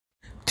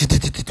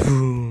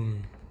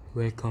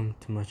Welcome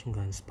to Machine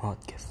Guns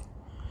Podcast.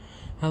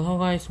 Hello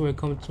guys,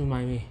 welcome to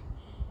my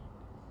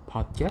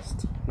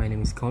podcast. My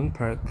name is Colin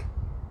Park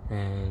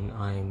and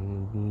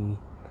I'm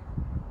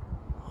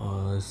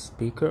a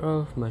speaker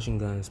of Machine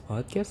Guns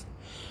Podcast.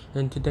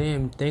 And today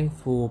I'm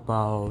thankful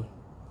about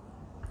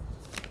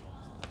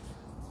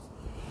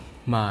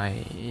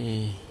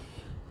my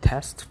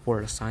test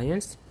for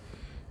science.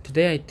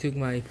 Today I took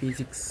my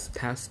physics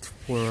test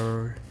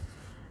for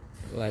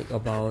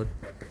about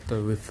the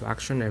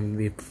reflection and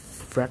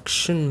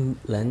refraction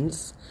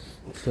lens,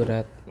 so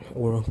that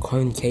or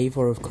concave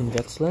or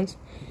convex lens,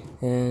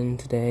 and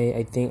today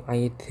I think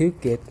I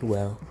took it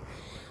well.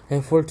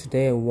 And for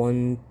today I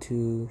want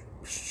to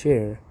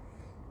share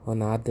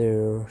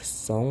another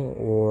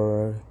song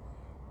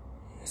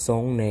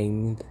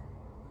named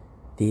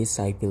This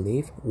I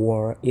Believe,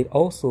 or it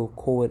also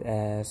called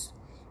as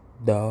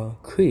The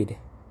Creed.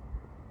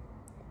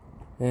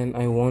 And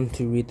I want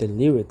to read the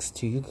lyrics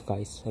to you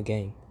guys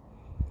again.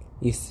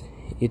 This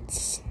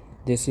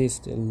is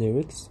the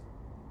lyrics.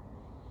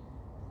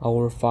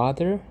 Our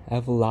Father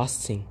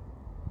everlasting,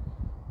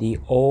 the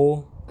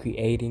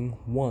all-creating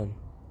one,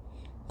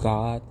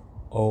 God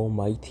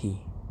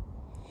Almighty,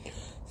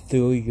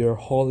 through your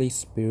Holy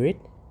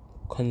Spirit,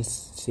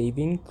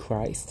 conceiving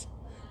Christ,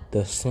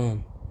 the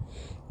Son,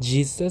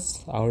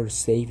 Jesus our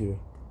Savior.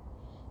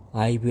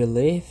 I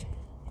believe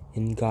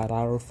in God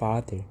our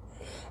Father.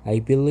 I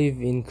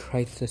believe in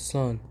Christ the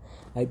Son.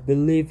 I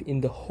believe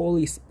in the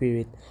Holy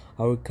Spirit.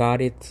 Our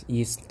God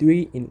is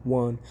three in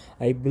one.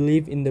 I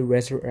believe in the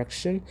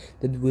resurrection,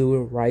 that we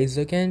will rise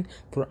again,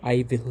 for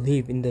I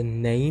believe in the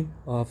name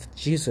of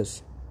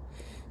Jesus,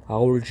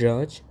 our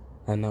judge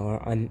and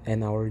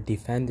our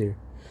defender,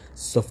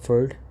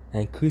 suffered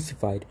and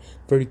crucified.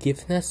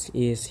 Forgiveness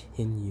is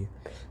in you.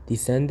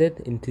 Descended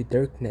into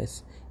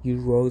darkness, you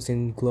rose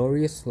in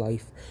glorious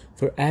life,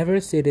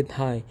 forever seated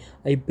high.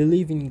 I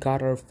believe in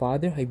God our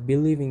Father. I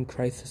believe in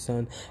Christ the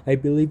Son. I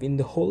believe in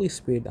the Holy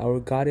Spirit. Our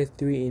God is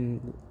three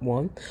in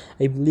one.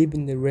 I believe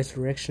in the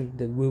resurrection,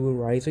 that we will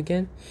rise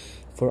again,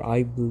 for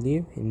I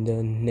believe in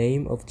the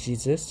name of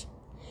Jesus.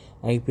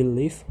 I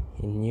believe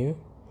in you.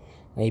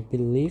 I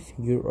believe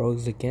you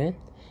rose again.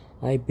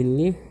 I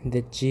believe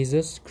that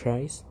Jesus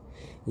Christ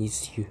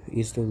is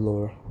the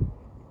Lord.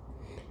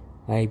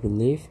 I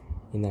believe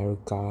in our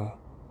God,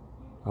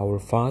 our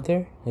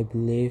Father. I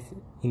believe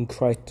in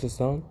Christ the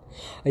Son.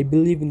 I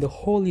believe in the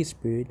Holy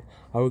Spirit.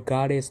 Our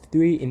God is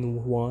three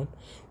in one.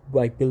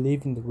 I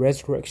believe in the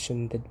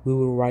resurrection, that we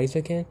will rise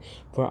again,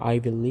 for I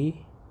believe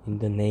in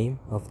the name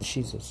of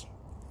Jesus.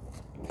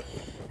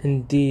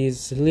 And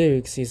these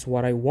lyrics is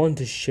what I want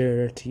to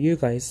share to you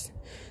guys,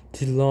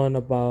 to learn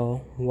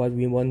about what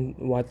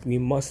we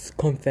must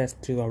confess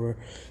to our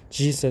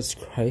Jesus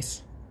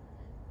Christ,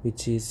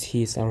 which is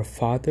He is our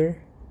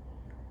Father,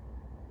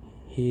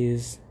 He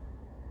is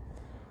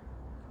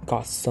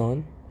God's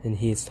Son, and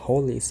He is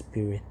Holy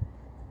Spirit.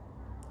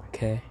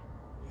 Okay,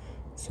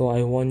 so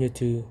I want you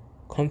to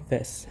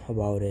confess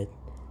about it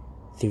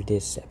through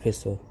this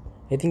episode.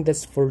 I think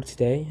that's for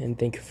today, and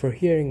thank you for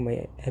hearing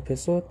my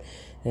episode,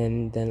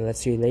 and then let's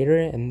see you later,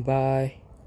 and bye.